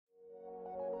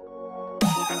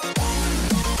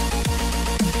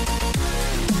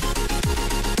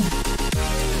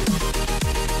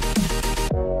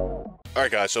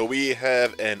Alright guys, so we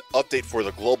have an update for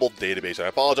the global database. I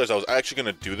apologize, I was actually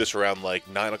going to do this around like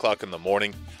 9 o'clock in the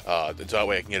morning, so that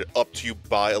way I can get it up to you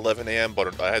by 11 a.m.,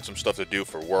 but I had some stuff to do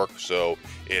for work, so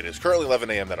it is currently 11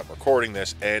 a.m. that I'm recording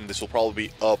this, and this will probably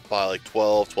be up by like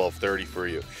 12:30 for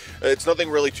you. It's nothing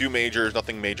really too major, there's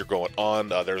nothing major going on.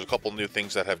 There's a couple new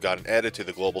things that have gotten added to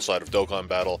the global side of Dokkan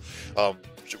Battle.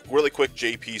 Really quick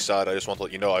JP side, I just want to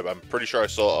let you know, I'm pretty sure I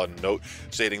saw a note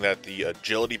stating that the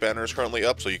agility banner is currently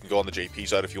up, so you can go on the JP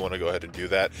side if you want to go ahead and do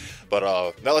that. But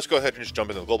now let's go ahead and just jump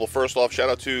into the global. First off, shout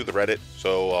out to the Reddit,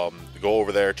 so go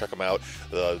over there, check them out.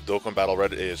 The Dokkan Battle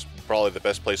Reddit is probably the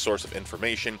best place source of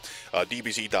information.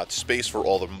 DBZ.space for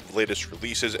all the latest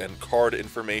releases and card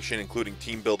information, including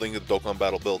team building at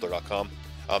DokkanBattleBuilder.com.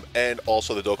 And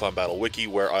also the Dokkan Battle Wiki,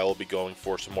 where I will be going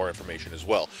for some more information as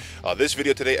well. This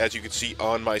video today, as you can see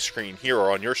on my screen here,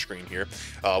 or on your screen here,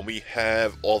 we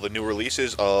have all the new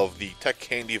releases of the Tech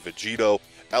Candy Vegito,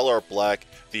 LR Black,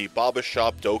 the Baba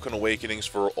Shop Dokkan Awakenings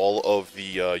for all of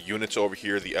the units over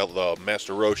here, the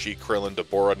Master Roshi, Krillin,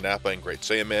 Deborah, Nappa, and Great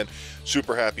Saiyaman.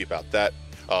 Super happy about that.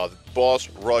 Boss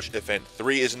Rush Event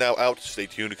 3 is now out. Stay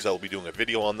tuned because I will be doing a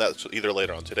video on that, so either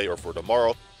later on today or for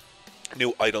tomorrow.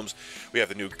 New items, we have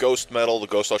the new Ghost Medal, the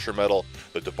Ghost Usher Medal,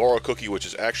 the Deborah Cookie, which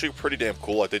is actually pretty damn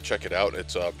cool. I did check it out.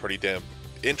 It's pretty damn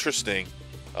interesting,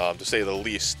 to say the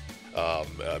least,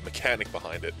 mechanic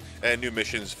behind it. And new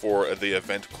missions for the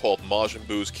event called Majin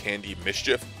Buu's Candy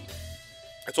Mischief.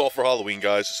 It's all for Halloween,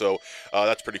 guys, so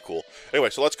that's pretty cool. Anyway,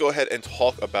 so let's go ahead and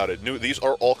talk about it. These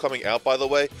are all coming out, by the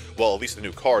way. Well, at least the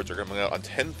new cards are coming out on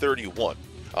 10/31.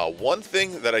 One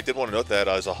thing that I did want to note that,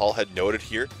 as Ahal had noted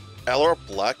here, LR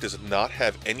Black does not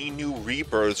have any new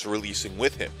rebirths releasing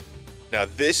with him. Now,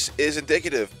 this is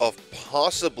indicative of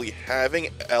possibly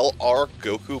having LR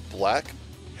Goku Black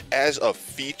as a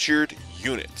featured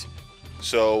unit.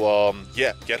 So,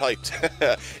 yeah, get hyped.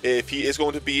 If he is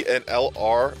going to be an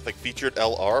LR, like featured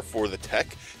LR for the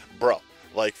tech, bro,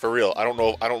 like for real, I don't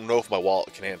know if my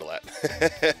wallet can handle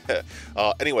that.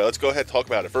 Anyway, let's go ahead and talk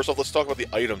about it. First off, let's talk about the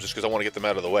items, just because I want to get them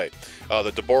out of the way.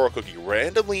 The Deborah Cookie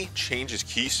randomly changes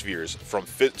key spheres from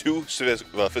to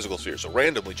physical spheres. So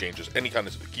randomly changes any kind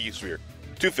of key sphere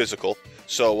to physical.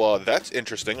 So that's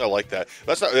interesting. I like that.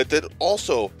 That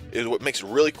also is what makes it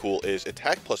really cool. Is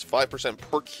attack plus 5%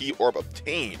 per key orb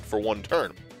obtained for one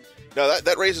turn. Now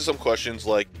that raises some questions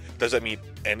like, does that mean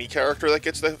any character that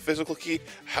gets the physical key?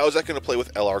 How is that going to play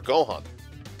with LR Gohan?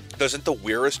 Doesn't the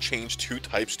Weirdest change 2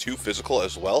 types to physical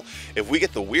as well? If we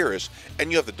get the Weirdest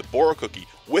and you have the Deborah Cookie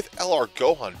with LR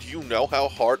Gohan, do you know how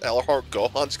hard LR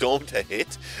Gohan's going to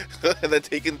hit? And then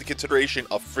take into consideration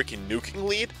a freaking nuking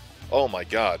lead? Oh my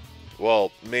god.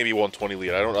 Well, maybe 120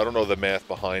 lead. I don't know the math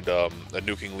behind a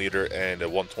nuking leader and a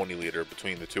 120 leader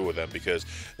between the two of them, because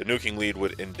the nuking lead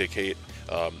would indicate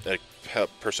a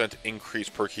percent increase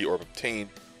per key orb obtained.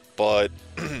 But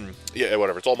yeah,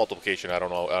 whatever. It's all multiplication. I don't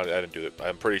know. I didn't do it.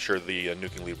 I'm pretty sure the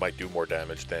nuking lead might do more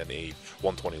damage than a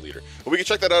 120 leader. But we can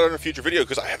check that out in a future video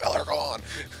because I have LR on.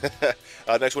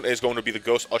 Next one is going to be the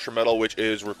Ghost Usher Medal, which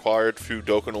is required to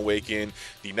Dokkan Awaken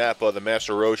the Nappa, the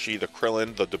Master Roshi, the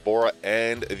Krillin, the Deborah,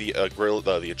 and the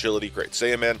Agility Great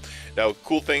Saiyaman. Now,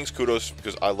 cool things, kudos,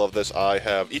 because I love this. I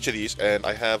have each of these, and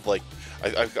I have like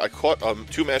I caught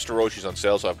 2 Master Roshis on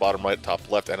sale, so I have bottom right,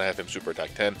 top left, and I have him Super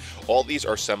Attack 10. All these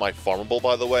are semi-farmable,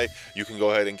 by the way. You can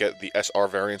go ahead and get the SR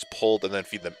variants pulled and then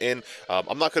feed them in.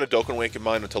 I'm not going to Dokkan Awaken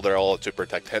mine until they're all at Super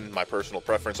Attack 10. My personal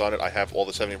preference on it, I have all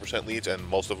the 70% leads, and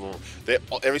most of them,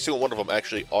 every single one of them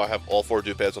actually, I have all 4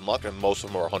 dupads unlocked, and most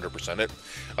of them are 100% it.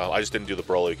 I just didn't do the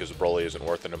Broly because the Broly isn't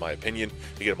worth it in my opinion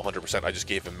to get him 100%. I just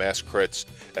gave him mass crits,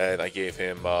 and I gave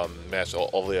him all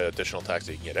the additional attacks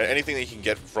that he can get. Anything that he can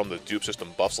get from the dupe system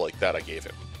buffs like that, I gave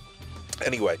him.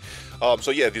 Anyway,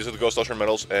 so yeah, these are the Ghost Usher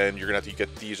medals, and you're gonna have to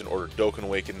get these in order to Dokkan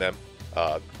Awaken them.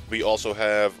 We also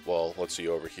have, well, let's see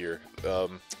over here, blah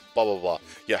blah blah.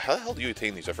 Yeah, how the hell do you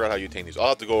attain these? I forgot how you attain these. I'll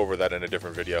have to go over that in a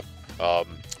different video.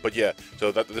 But yeah,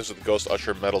 so this is the Ghost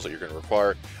Usher medals that you're going to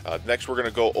require. Next, we're going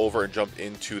to go over and jump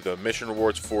into the mission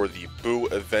rewards for the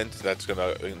Buu event. That's going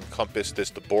to encompass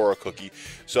this Deborah cookie.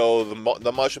 So the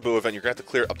Majin Buu event, you're going to have to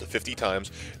clear it up to 50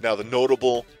 times. Now, the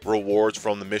notable rewards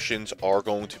from the missions are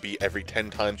going to be every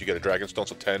 10 times you get a Dragon Stone.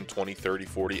 So 10, 20, 30,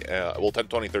 40, well, 10,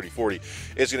 20, 30, 40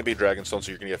 is going to be a Dragon Stone.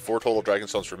 So you're going to get 4 total Dragon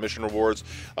Stones for mission rewards.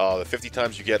 The 50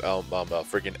 times you get a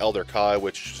freaking Elder Kai,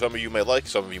 which some of you may like,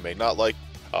 some of you may not like.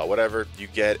 Whatever, you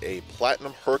get a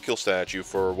Platinum Hercule statue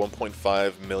for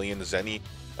 1.5 million Zenny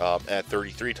at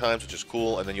 33 times, which is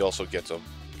cool, and then you also get some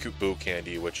Boo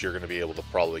candy, which you're going to be able to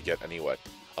probably get anyway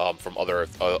from other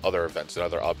events and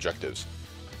other objectives.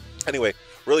 Anyway,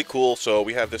 really cool. So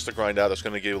we have this to grind out. It's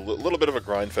going to give a little bit of a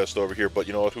grind fest over here, but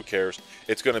you know what? Who cares?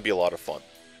 It's going to be a lot of fun.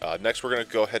 Next, we're going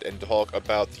to go ahead and talk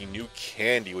about the new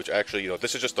candy, which actually, you know,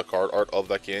 this is just the card art of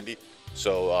that candy.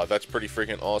 So that's pretty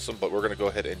freaking awesome. But we're going to go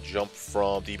ahead and jump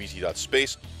from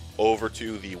DBZ.space over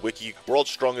to the wiki. World's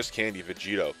strongest candy,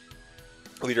 Vegito.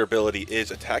 Leader ability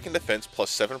is attack and defense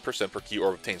plus 7% per key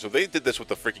orb obtained. So they did this with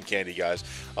the freaking candy, guys.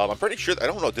 I'm pretty sure, I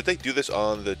don't know, did they do this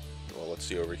on the, well, let's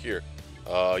see over here.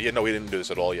 Yeah, no, we didn't do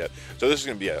this at all yet. So this is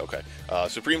going to be it, okay.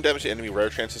 Supreme damage to enemy, rare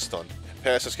chance to stun.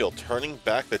 Passive skill, turning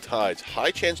back the tides.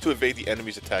 High chance to evade the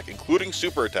enemy's attack, including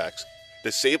super attacks.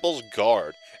 Disables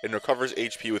guard and recovers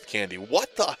HP with candy.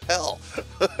 What the hell?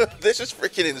 This is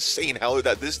freaking insane how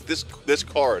that this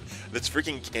card, this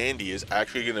freaking candy, is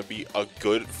actually going to be a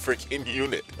good freaking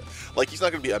unit. Like, he's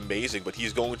not going to be amazing, but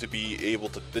he's going to be able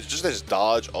to, just his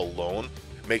dodge alone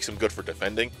makes him good for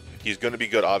defending. He's going to be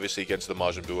good, obviously, against the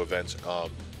Majin Buu events.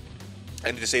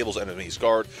 And he disables enemy's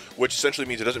guard, which essentially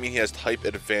means it doesn't mean he has type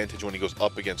advantage when he goes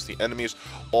up against the enemies.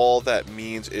 All that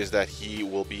means is that he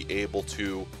will be able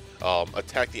to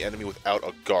attack the enemy without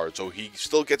a guard. So he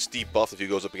still gets debuffed if he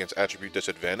goes up against attribute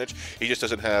disadvantage. He just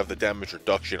doesn't have the damage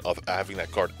reduction of having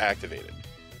that card activated.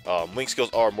 Link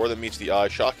skills are more than meets the eye,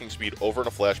 shocking speed, over in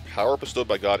a flash, power bestowed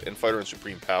by God, infighter, and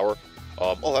supreme power.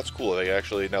 Oh, that's cool. They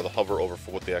actually now hover over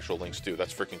for what the actual links do.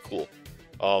 That's freaking cool.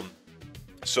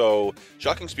 So,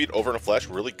 shocking speed, over in a flash,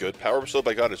 really good. Power bestowed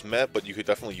by God is met, but you could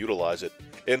definitely utilize it.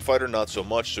 Infighter, not so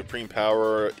much. Supreme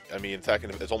power, I mean,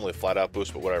 attacking, it's only a flat-out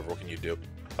boost, but whatever, what can you do?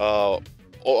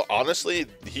 Honestly,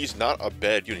 he's not a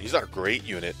bad unit. He's not a great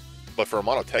unit, but for a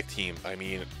monotech team, I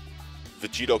mean,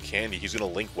 Vegito candy, he's going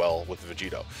to link well with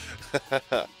Vegito.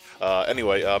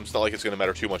 Anyway, it's not like it's going to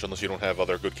matter too much unless you don't have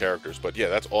other good characters, but yeah,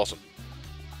 that's awesome.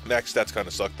 Max stats kind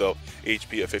of suck though.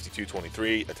 HP of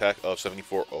 5223, attack of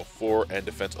 7404, and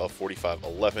defense of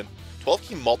 4511. 12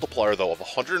 key multiplier though of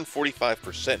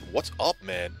 145%. What's up,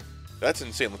 man? That's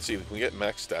insane. Let's see, can we get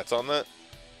max stats on that?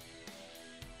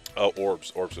 Oh, orb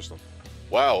system.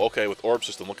 Wow, okay, with orb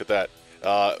system, look at that.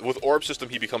 With orb system,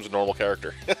 he becomes a normal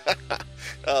character.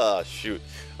 Shoot.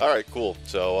 Alright, cool.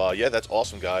 So, yeah, that's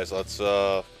awesome, guys. That's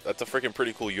a freaking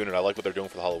pretty cool unit. I like what they're doing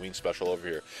for the Halloween special over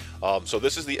here. So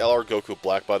this is the LR Goku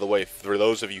Black, by the way. For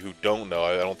those of you who don't know,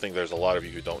 I don't think there's a lot of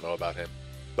you who don't know about him,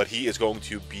 but he is going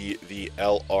to be the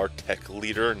LR Tech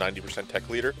Leader, 90% Tech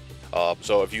Leader.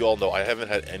 So if you all know, I haven't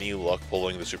had any luck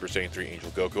pulling the Super Saiyan 3 Angel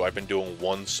Goku. I've been doing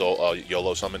one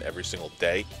YOLO summon every single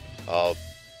day,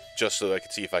 just so that I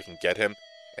could see if I can get him.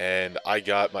 And I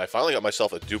finally got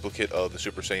myself a duplicate of the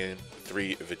Super Saiyan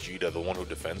 3 Vegeta, the one who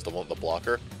defends, the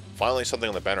blocker. Finally, something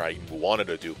on the banner I wanted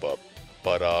to dupe up,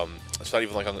 but it's not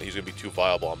even like he's going to be too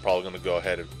viable. I'm probably going to go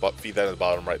ahead and feed that in the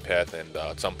bottom right path, and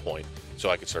at some point, so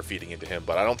I can start feeding into him.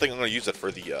 But I don't think I'm going to use it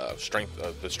for the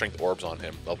strength orbs on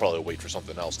him. I'll probably wait for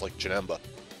something else like Janemba.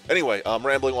 Anyway, I'm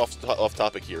rambling off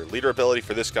topic here. Leader ability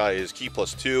for this guy is Ki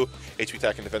plus 2, HP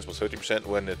attack and defense plus 50%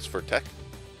 when it's for tech.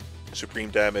 Supreme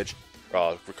damage,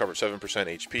 recover 7%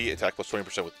 HP, attack plus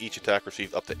 20% with each attack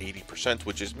received up to 80%,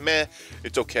 which is meh.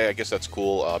 It's okay, I guess that's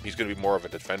cool. He's going to be more of a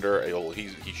defender.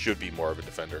 He should be more of a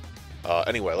defender.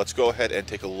 Anyway, let's go ahead and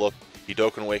take a look. He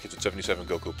Dokkan awakens with 77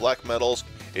 Goku Black medals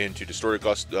into Distorted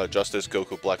Justice,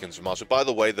 Goku Black, and Zamasu. By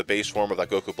the way, the base form of that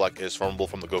Goku Black is farmable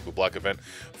from the Goku Black event.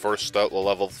 First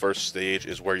level, first stage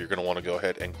is where you're going to want to go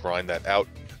ahead and grind that out.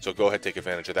 So go ahead and take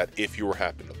advantage of that if you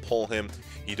happen to pull him.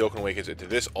 He Dokkan awakens into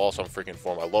this awesome freaking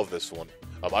form. I love this one.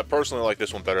 I personally like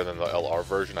this one better than the LR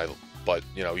version, but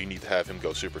you know, you need to have him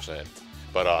go Super Saiyan.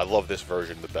 But I love this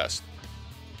version the best.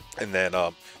 And then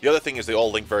the other thing is they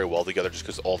all link very well together just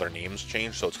because all their names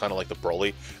change. So it's kind of like the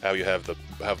Broly. How you have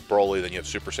Broly, then you have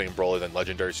Super Saiyan Broly, then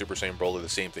Legendary Super Saiyan Broly. The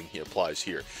same thing applies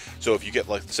here. So if you get,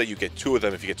 like, say you get 2 of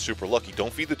them, if you get super lucky,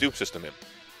 don't feed the dupe system in.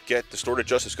 Get Distorted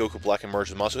Justice, Goku Black, and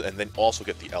Merge Zamasu, and then also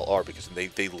get the LR because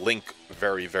they link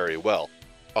very, very well.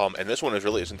 And this one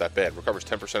really isn't that bad. Recovers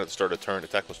 10% at the start of turn,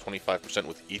 attack plus 25%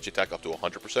 with each attack up to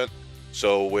 100%.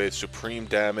 So with Supreme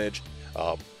Damage,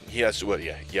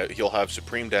 he'll have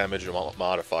Supreme Damage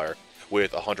modifier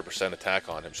with 100% attack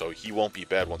on him, so he won't be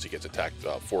bad once he gets attacked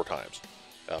 4 times.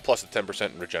 Plus the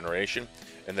 10% in regeneration,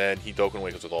 and then he Dokkan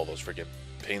awakens with all those freaking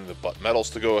pain-in-the-butt medals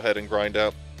to go ahead and grind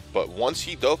out. But once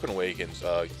he Dokkan awakens,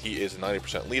 he is a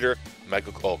 90% leader,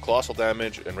 Mega Colossal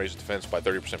damage, and raises defense by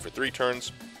 30% for 3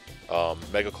 turns.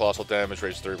 Mega Colossal damage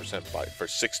raises 30% for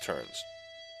 6 turns.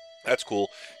 That's cool.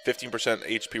 15%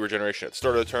 HP regeneration at the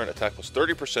start of the turn. Attack plus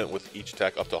 30% with each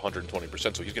attack up to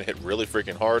 120%. So he's going to hit really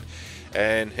freaking hard.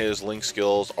 And his link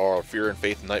skills are Fear and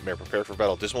Faith, Nightmare, Prepare for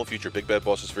Battle, Dismal Future, Big Bad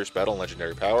Bosses, Fierce Battle, and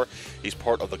Legendary Power. He's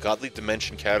part of the Godly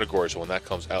Dimension category. So when that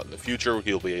comes out in the future,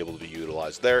 he'll be able to be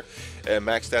utilized there. And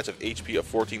max stats of HP of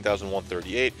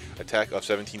 14,138, attack of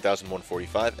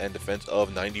 17,145, and defense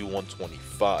of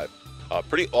 9,125.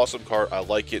 Pretty awesome card. I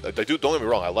like it. Don't get me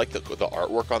wrong. I like the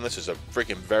artwork on this. Is a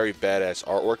freaking very badass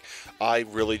artwork. I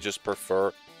really just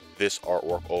prefer this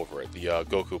artwork over it, the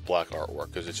Goku Black artwork,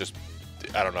 because it's just,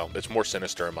 I don't know, it's more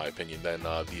sinister in my opinion than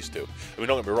these two. I mean,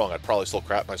 don't get me wrong. I'd probably still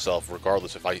crap myself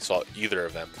regardless if I saw either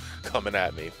of them coming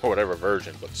at me or whatever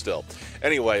version, but still.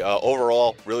 Anyway,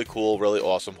 overall, really cool, really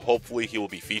awesome. Hopefully, he will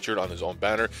be featured on his own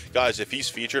banner, guys. If he's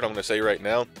featured, I'm going to say right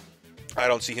now, I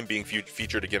don't see him being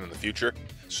featured again in the future,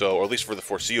 so, or at least for the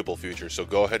foreseeable future, so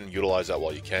go ahead and utilize that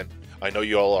while you can. I know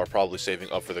you all are probably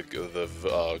saving up for the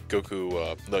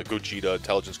Gogeta,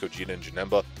 Intelligence Gogeta and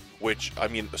Janemba, which, I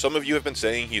mean, some of you have been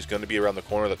saying he's going to be around the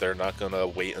corner, that they're not going to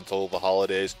wait until the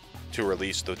holidays to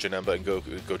release the Janemba and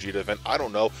Gogeta event. I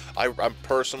don't know. I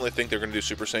personally think they're going to do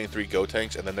Super Saiyan 3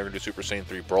 Gotenks, and then they're going to do Super Saiyan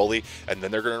 3 Broly, and then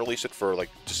they're going to release it for, like,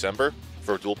 December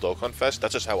for Dual Dokkan Fest.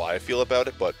 That's just how I feel about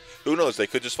it, but who knows? They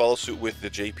could just follow suit with the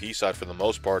JP side for the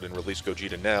most part and release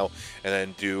Gogeta now, and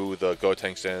then do the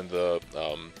Gotenks and the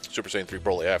Super Saiyan 3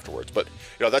 Broly afterwards. But,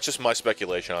 you know, that's just my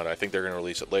speculation on it. I think they're going to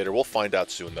release it later. We'll find out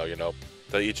soon, though, you know.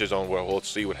 To each his own. We'll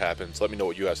see what happens. Let me know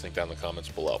what you guys think down in the comments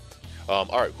below.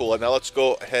 Alright, cool. Now let's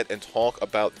go ahead and talk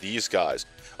about these guys.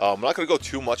 I'm not going to go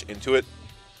too much into it.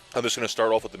 I'm just going to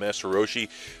start off with the Master Roshi.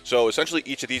 So essentially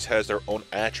each of these has their own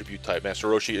attribute type. Master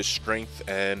Roshi is strength,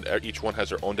 and each one has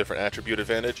their own different attribute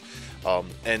advantage.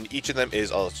 And each of them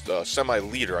is a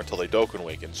semi-leader until they Dokkan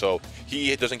Awaken. So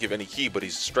he doesn't give any ki, but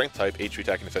he's strength type, HP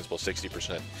attack and defense plus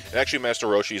 60%. And actually Master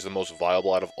Roshi is the most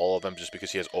viable out of all of them just because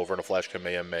he has Over and a Flash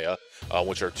Kamehameha,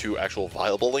 which are two actual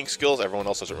viable link skills. Everyone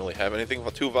else doesn't really have anything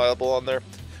too viable on there.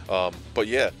 But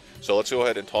yeah. So let's go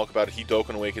ahead and talk about it. He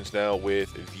Dokkan Awakens now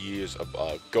with these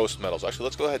Ghost Medals. Actually,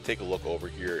 let's go ahead and take a look over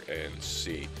here and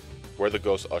see where the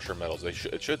Ghost Usher Medals.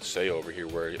 It should say over here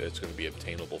where it's going to be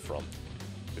obtainable from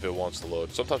if it wants to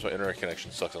load. Sometimes my internet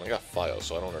connection sucks, and I got Fios,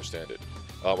 so I don't understand it.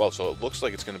 Well, so it looks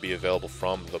like it's going to be available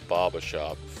from the Baba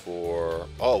shop for...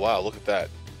 Oh, wow, look at that.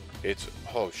 It's...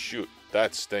 Oh, shoot.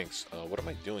 That stinks. What am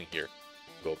I doing here?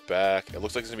 Go back. It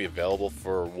looks like it's going to be available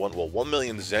for 1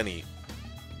 million Zenny.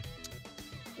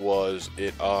 Was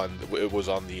it on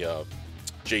the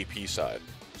JP side,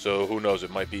 so who knows,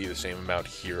 it might be the same amount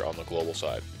here on the global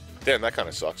side. Damn, that kind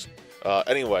of sucks.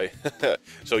 Anyway,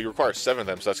 so you require 7 of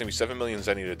them, so that's gonna be 7 million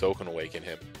Zenny to Dokkan Awaken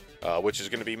him, which is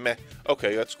gonna be meh.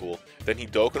 Okay, that's cool. Then he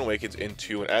Dokkan Awakens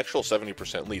into an actual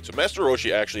 70% lead. So Master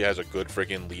Roshi actually has a good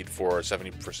freaking lead for a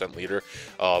 70% leader,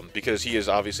 because he is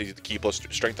obviously the ki plus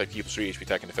strength type, ki plus 3, HP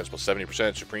attack and defense plus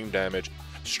 70%, supreme damage.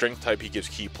 Strength type, he gives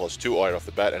ki plus 2 right off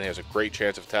the bat, and he has a great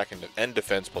chance of attack and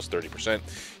defense plus 30%.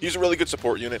 He's a really good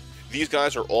support unit. These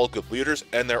guys are all good leaders,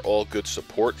 and they're all good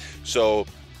support. So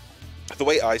the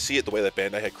way I see it, the way that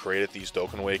Bandai had created these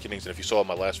Dokkan Awakenings, and if you saw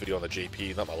my last video on the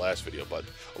JP, not my last video, but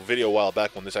a video a while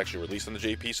back when this actually released on the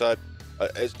JP side,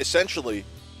 essentially,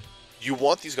 you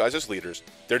want these guys as leaders.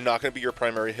 They're not going to be your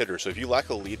primary hitter, so if you lack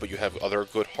a lead but you have other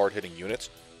good hard-hitting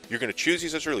units, you're going to choose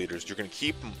these as your leaders. You're going to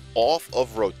keep them off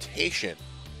of rotation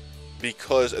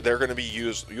because they're going to be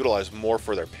utilized more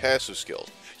for their passive skills.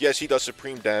 Yes, he does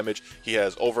supreme damage. He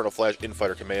has Over and a Flash,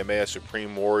 Infighter, Kamehameha,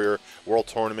 Supreme Warrior, World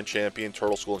Tournament Champion,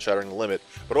 Turtle School, and Shattering the Limit.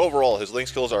 But overall, his link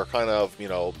skills are kind of, you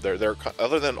know, they're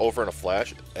other than Over and a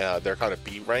Flash, they're kind of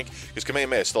B rank, because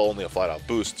Kamehameha is still only a flat-out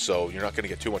boost, so you're not going to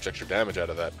get too much extra damage out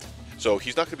of that. So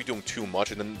he's not going to be doing too much,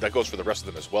 and then that goes for the rest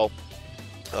of them as well.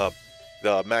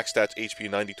 The max stats, HP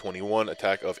 90-21,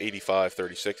 attack of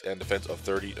 85-36, and defense of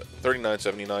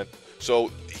 39-79.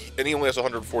 So, and he only has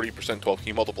 140% 12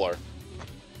 key multiplier.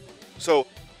 So,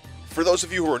 for those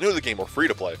of you who are new to the game or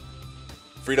free-to-play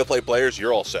players,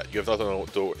 you're all set. You have nothing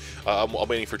to do. I'm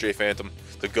waiting for Jay Phantom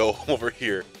to go over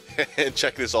here and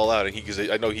check this all out. And because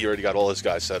I know he already got all his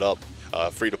guys set up.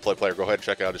 Free-to-play player, go ahead and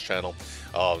check out his channel.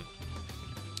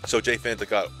 So Jay Phantom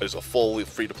is a full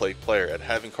free-to-play player, and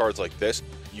having cards like this,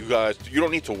 you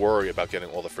don't need to worry about getting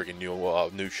all the freaking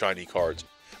new shiny cards.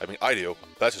 I mean, I do.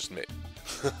 That's just me.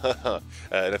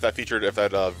 And if that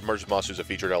Merge Zamasu is a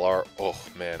featured LR, oh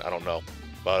man, I don't know.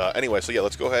 But anyway, so yeah,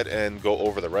 let's go ahead and go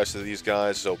over the rest of these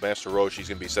guys. So Master Roshi's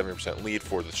going to be 70% lead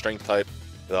for the strength type.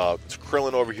 It's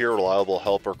Krillin over here, reliable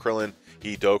helper Krillin.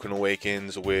 He Dokkan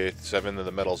Awakens with 7 of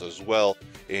the medals as well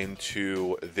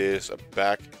into this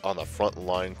back on the front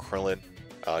line Krillin.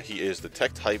 He is the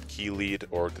Tech type key lead,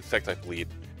 or the Tech type lead.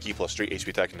 Key plus 3, HP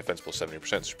attack and defense plus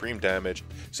 70%, supreme damage,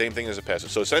 same thing as a passive.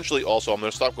 So essentially, also, I'm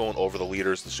going to stop going over the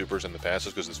leaders, the supers, and the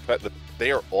passives, because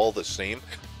they are all the same,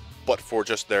 but for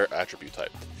just their attribute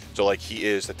type. So like, he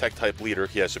is the Tech type leader,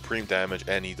 he has supreme damage,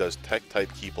 and he does Tech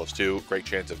type key plus 2, great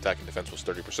chance of attack and defense plus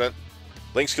 30%.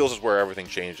 Link skills is where everything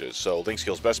changes. So Link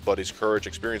skills: best buddies, courage,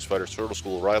 experienced fighters, turtle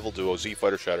school, rival, duo, Z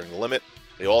fighter, shattering the limit.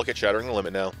 They all get shattering the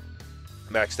limit now.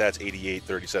 Max stats: 88,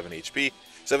 37 HP,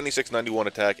 76, 91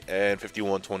 attack, and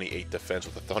 51, 28 defense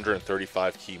with a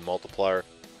 135 key multiplier,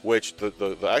 which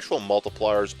the actual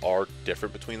multipliers are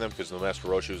different between them, because the Master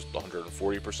Roshi is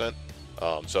 140%.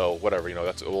 So whatever, you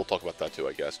know, we'll talk about that too,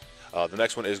 I guess. The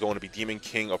next one is going to be Demon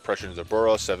King of Pressure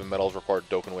Zabura. 7 medals required.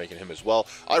 Dokkan awaken him as well.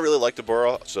 I really like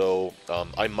Zabura, so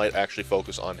I might actually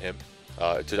focus on him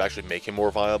to actually make him more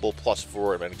viable. Plus,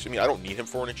 for I mean, I don't need him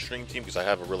for an extreme team because I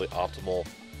have a really optimal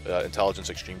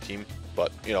intelligence extreme team.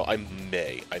 But you know, I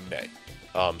may.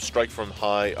 Strike from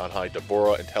high on high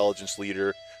Zabura, intelligence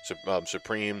leader,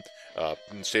 supreme.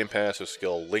 Same passive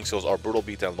skill. Link skills are brutal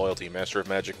beatdown, loyalty, master of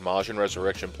magic, Majin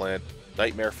resurrection plan,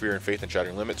 nightmare, fear and faith, and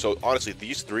shattering limit. So honestly,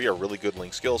 these 3 are really good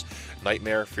Link skills: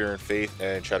 nightmare, fear and faith,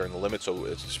 and shattering the limit. So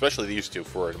it's especially these 2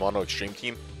 for a mono extreme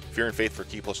team. Fear and faith for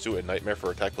key plus 2, and nightmare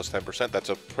for attack plus 10%. That's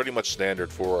a pretty much standard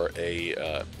for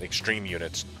a extreme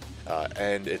units,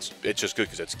 and it's just good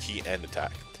because it's key and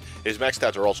attack. His max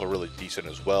stats are also really decent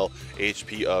as well.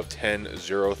 HP of 10,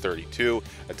 0, 32,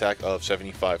 attack of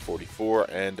 75, 44,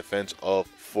 and defense of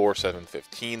 4, 7,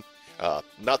 15.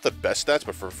 Not the best stats,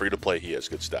 but for free to play, he has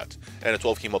good stats. And a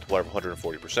 12 key multiplier of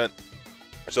 140%.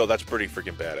 So that's pretty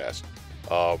freaking badass.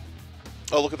 Oh,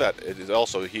 look at that. It is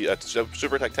also, at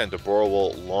Super Attack 10, Zabura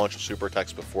will launch super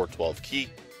attacks before 12 key.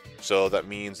 So that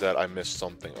means that I missed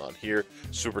something on here.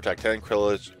 Super Attack 10,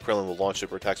 Krillin will launch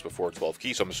super attacks before 12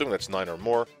 key. So I'm assuming that's 9 or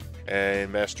more.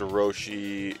 And Master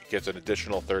Roshi gets an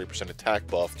additional 30% attack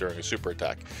buff during a super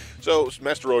attack. So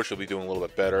Master Roshi will be doing a little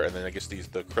bit better, and then I guess the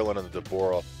Krillin and the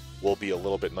Zabura will be a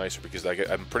little bit nicer because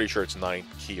I'm pretty sure it's 9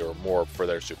 key or more for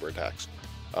their super attacks.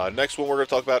 Next one we're going to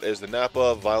talk about is the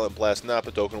Nappa, Violent Blast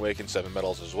Nappa, Dokkan Awaken, 7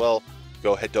 medals as well.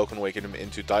 Go ahead, Dokkan Awaken him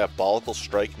into Diabolical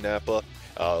Strike Nappa.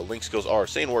 Link skills are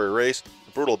Saiyan Warrior Race,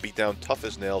 Brutal Beatdown, Tough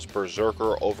as Nails,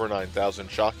 Berserker, over 9,000,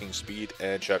 Shocking Speed,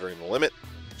 and Shattering the Limit.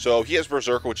 So he has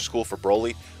Berserker, which is cool for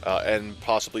Broly, and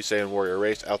possibly Saiyan Warrior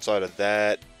Race. Outside of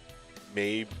that,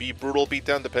 maybe Brutal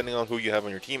Beatdown, depending on who you have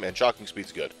on your team, and Shocking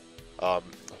Speed's good.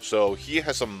 So he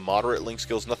has some moderate Link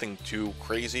skills, nothing too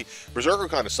crazy. Berserker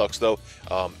kind of sucks, though.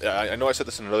 I know I said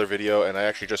this in another video, and I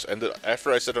actually just ended,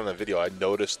 after I said it on that video, I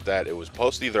noticed that it was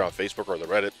posted either on Facebook or the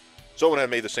Reddit. Someone had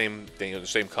made the same thing, the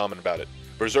same comment about it.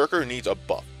 Berserker needs a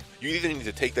buff. You either need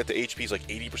to take that to HPs like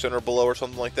 80% or below or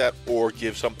something like that, or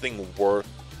give something worth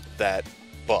that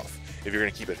buff if you're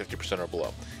going to keep it 50% or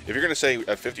below. If you're going to say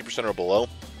at 50% or below,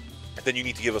 then you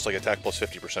need to give us like attack plus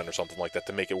 50% or something like that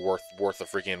to make it worth the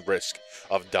freaking risk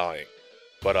of dying.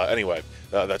 But anyway,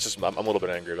 that's just, I'm a little bit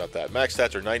angry about that. Max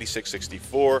stats are 96,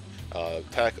 64,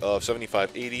 attack of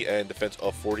 75, 80, and defense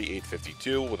of 48,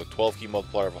 52 with a 12 key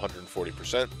multiplier of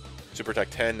 140%. Super attack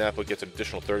 10, Nappa gets an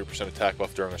additional 30% attack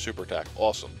buff during a super attack.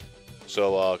 Awesome.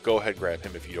 So go ahead, grab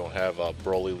him if you don't have a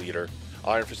Broly leader.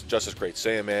 Iron Fist Justice, Great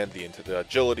Saiyan Man, the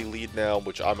agility lead now,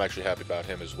 which I'm actually happy about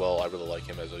him as well. I really like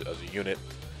him as a unit.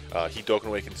 He Dokkan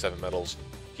Awakens 7 medals.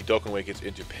 He Dokkan Awakens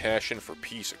into Passion for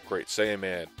Peace, Great Saiyan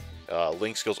Man.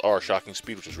 Link skills are Shocking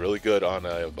Speed, which is really good on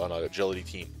an agility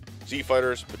team. Z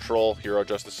Fighters, Patrol, Hero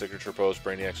Justice, Signature Pose,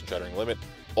 Brainiacs, and Shattering Limit.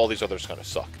 All these others kind of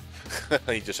suck.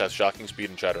 He just has Shocking Speed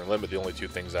and Shattering Limit, the only 2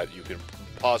 things that you can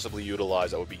possibly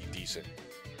utilize that would be decent.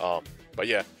 But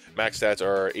yeah, max stats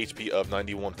are HP of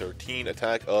 9113,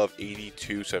 attack of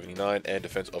 8279, and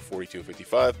defense of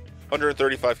 4255.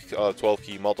 135 12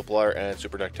 key multiplier, and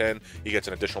super attack 10, he gets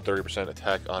an additional 30%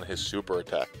 attack on his super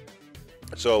attack.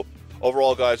 So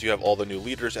overall, guys, you have all the new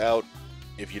leaders out.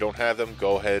 If you don't have them,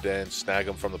 go ahead and snag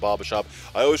them from the Baba Shop.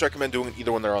 I always recommend doing it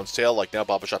either when they're on sale, like now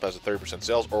Baba Shop has a 30%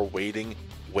 sales, or waiting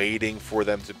for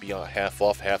them to be on half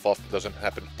off. Half off doesn't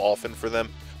happen often for them,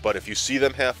 but if you see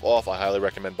them half off, I highly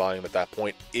recommend buying them at that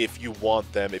point if you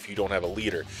want them, if you don't have a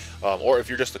leader. Or if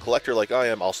you're just a collector like I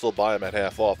am, I'll still buy them at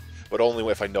half off, but only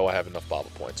if I know I have enough Baba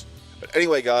points. But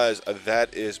anyway, guys,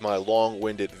 that is my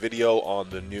long-winded video on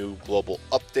the new global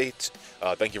update.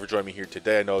 Thank you for joining me here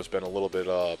today. I know it's been a little bit,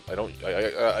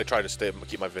 I try to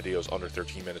keep my videos under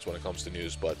 13 minutes when it comes to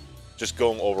news, but just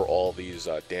going over all these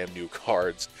damn new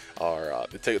cards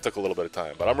it took a little bit of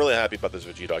time. But I'm really happy about this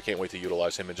Vegito. I can't wait to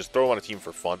utilize him and just throw him on a team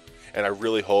for fun. And I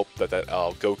really hope that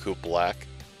Goku Black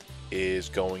is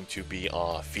going to be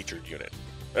a featured unit.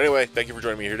 Anyway, thank you for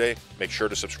joining me here today. Make sure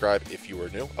to subscribe if you are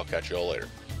new. I'll catch you all later.